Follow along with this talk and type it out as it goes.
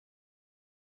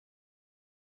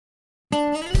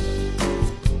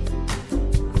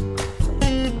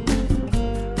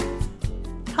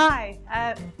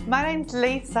My name's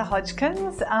Lisa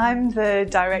Hodgkins. I'm the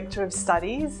Director of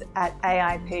Studies at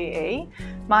AIPE.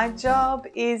 My job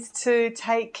is to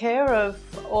take care of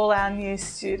all our new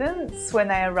students when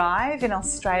they arrive in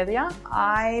Australia.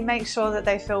 I make sure that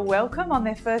they feel welcome on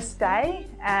their first day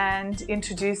and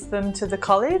introduce them to the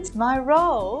college. My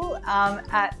role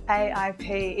at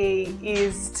AIPE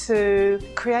is to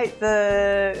create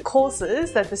the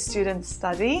courses that the students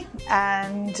study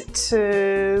and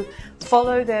to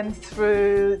follow them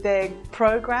through their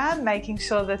program, making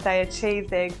sure that they achieve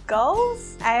their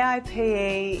goals.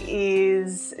 AIPE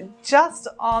is just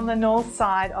on the north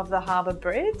side of the Harbour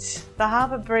Bridge. The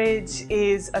Harbour Bridge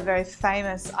is a very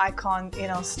famous icon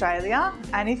in Australia,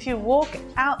 and if you walk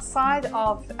outside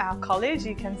of our college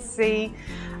you can see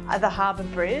the Harbour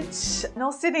Bridge.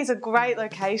 North Sydney is a great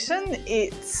location.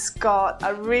 It's got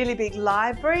a really big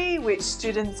library which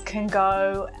students can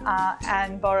go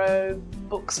and borrow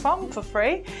books from for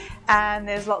free, and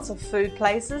there's lots of food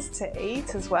places to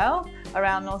eat as well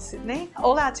around North Sydney.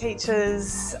 All our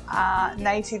teachers are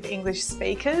native English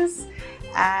speakers,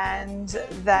 and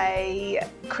they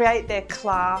create their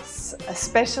class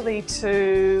especially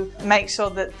to make sure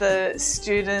that the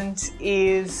student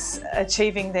is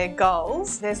achieving their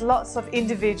goals. There's lots of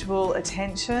individual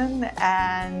attention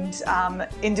and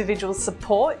individual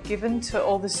support given to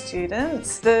all the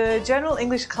students. The general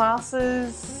English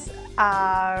classes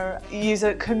use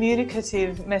a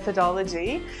communicative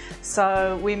methodology,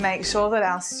 so we make sure that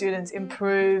our students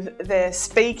improve their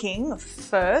speaking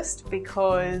first,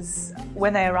 because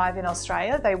when they arrive in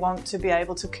Australia they want to be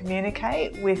able to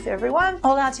communicate with everyone.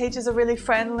 All our teachers are really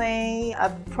friendly,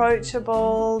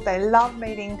 approachable, they love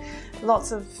meeting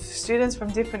lots of students from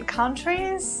different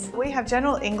countries. We have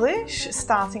general English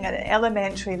starting at an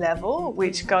elementary level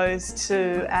which goes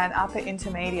to an upper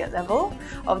intermediate level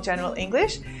of general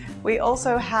English. We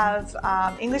also have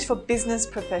English for business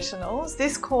professionals.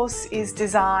 This course is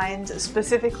designed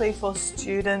specifically for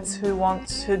students who want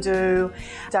to do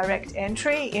direct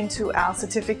entry into our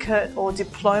certificate or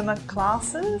diploma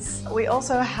classes. We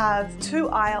also have 2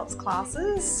 IELTS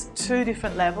classes, 2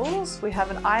 different levels. We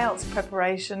have an IELTS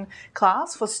preparation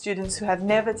class for students who have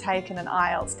never taken an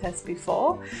IELTS test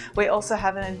before. We also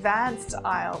have an advanced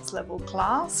IELTS level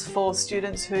class for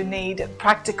students who need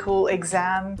practical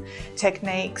exam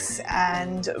techniques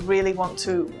and really want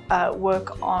to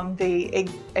work on the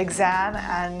exam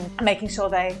and making sure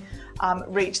they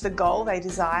reach the goal they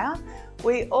desire.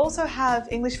 We also have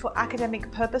English for academic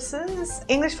purposes.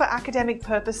 English for academic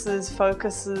purposes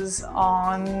focuses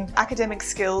on academic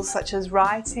skills such as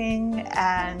writing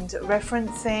and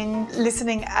referencing,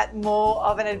 listening at more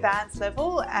of an advanced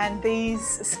level, and these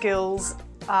skills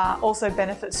also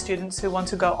benefit students who want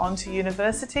to go on to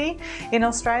university in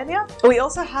Australia. We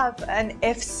also have an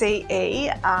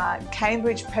FCE,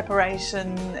 Cambridge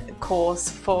Preparation course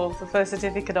for the First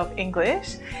Certificate of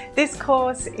English. This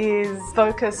course is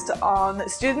focused on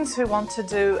students who want to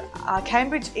do a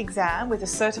Cambridge exam with a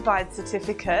certified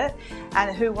certificate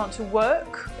and who want to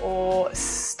work or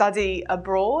study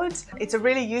abroad. It's a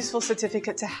really useful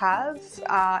certificate to have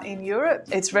in Europe.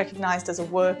 It's recognised as a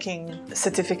working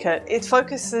certificate. It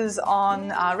focuses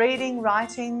on reading,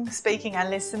 writing, speaking and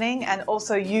listening, and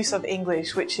also use of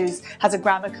English, which has a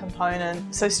grammar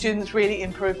component, so students really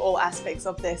improve all aspects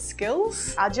of their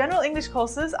skills. Our general English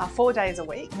courses are 4 days a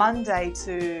week, Monday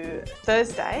to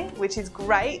Thursday, which is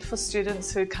great for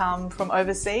students who come from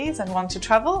overseas and want to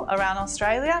travel around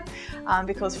Australia,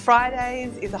 because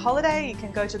Fridays is a holiday. You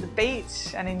can go to the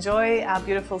beach and enjoy our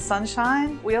beautiful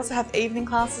sunshine. We also have evening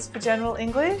classes for general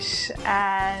English,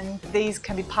 and these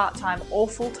can be part-time or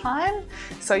full-time,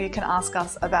 so you can ask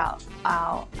us about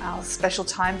our special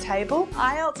timetable.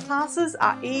 IELTS classes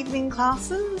are evening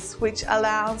classes, which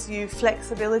allows you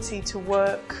flexibility to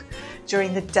work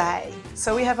during the day.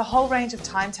 So we have a whole range of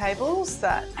timetables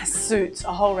that suits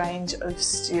a whole range of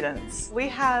students. We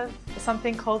have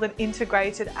something called an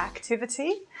integrated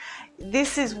activity.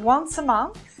 This is once a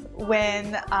month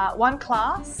when one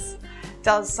class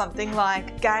does something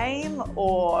like game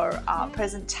or a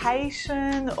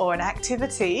presentation or an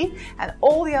activity, and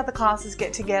all the other classes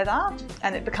get together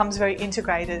and it becomes very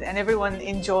integrated, and everyone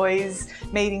enjoys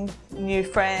meeting new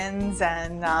friends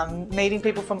and meeting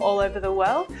people from all over the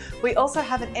world. We also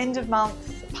have an end of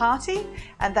month party,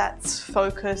 and that's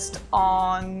focused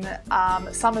on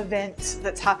some event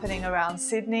that's happening around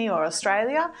Sydney or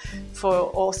Australia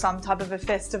or some type of a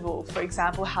festival, for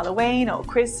example Halloween or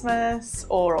Christmas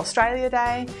or Australia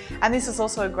Day, and this is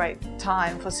also a great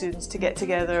time for students to get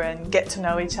together and get to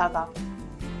know each other.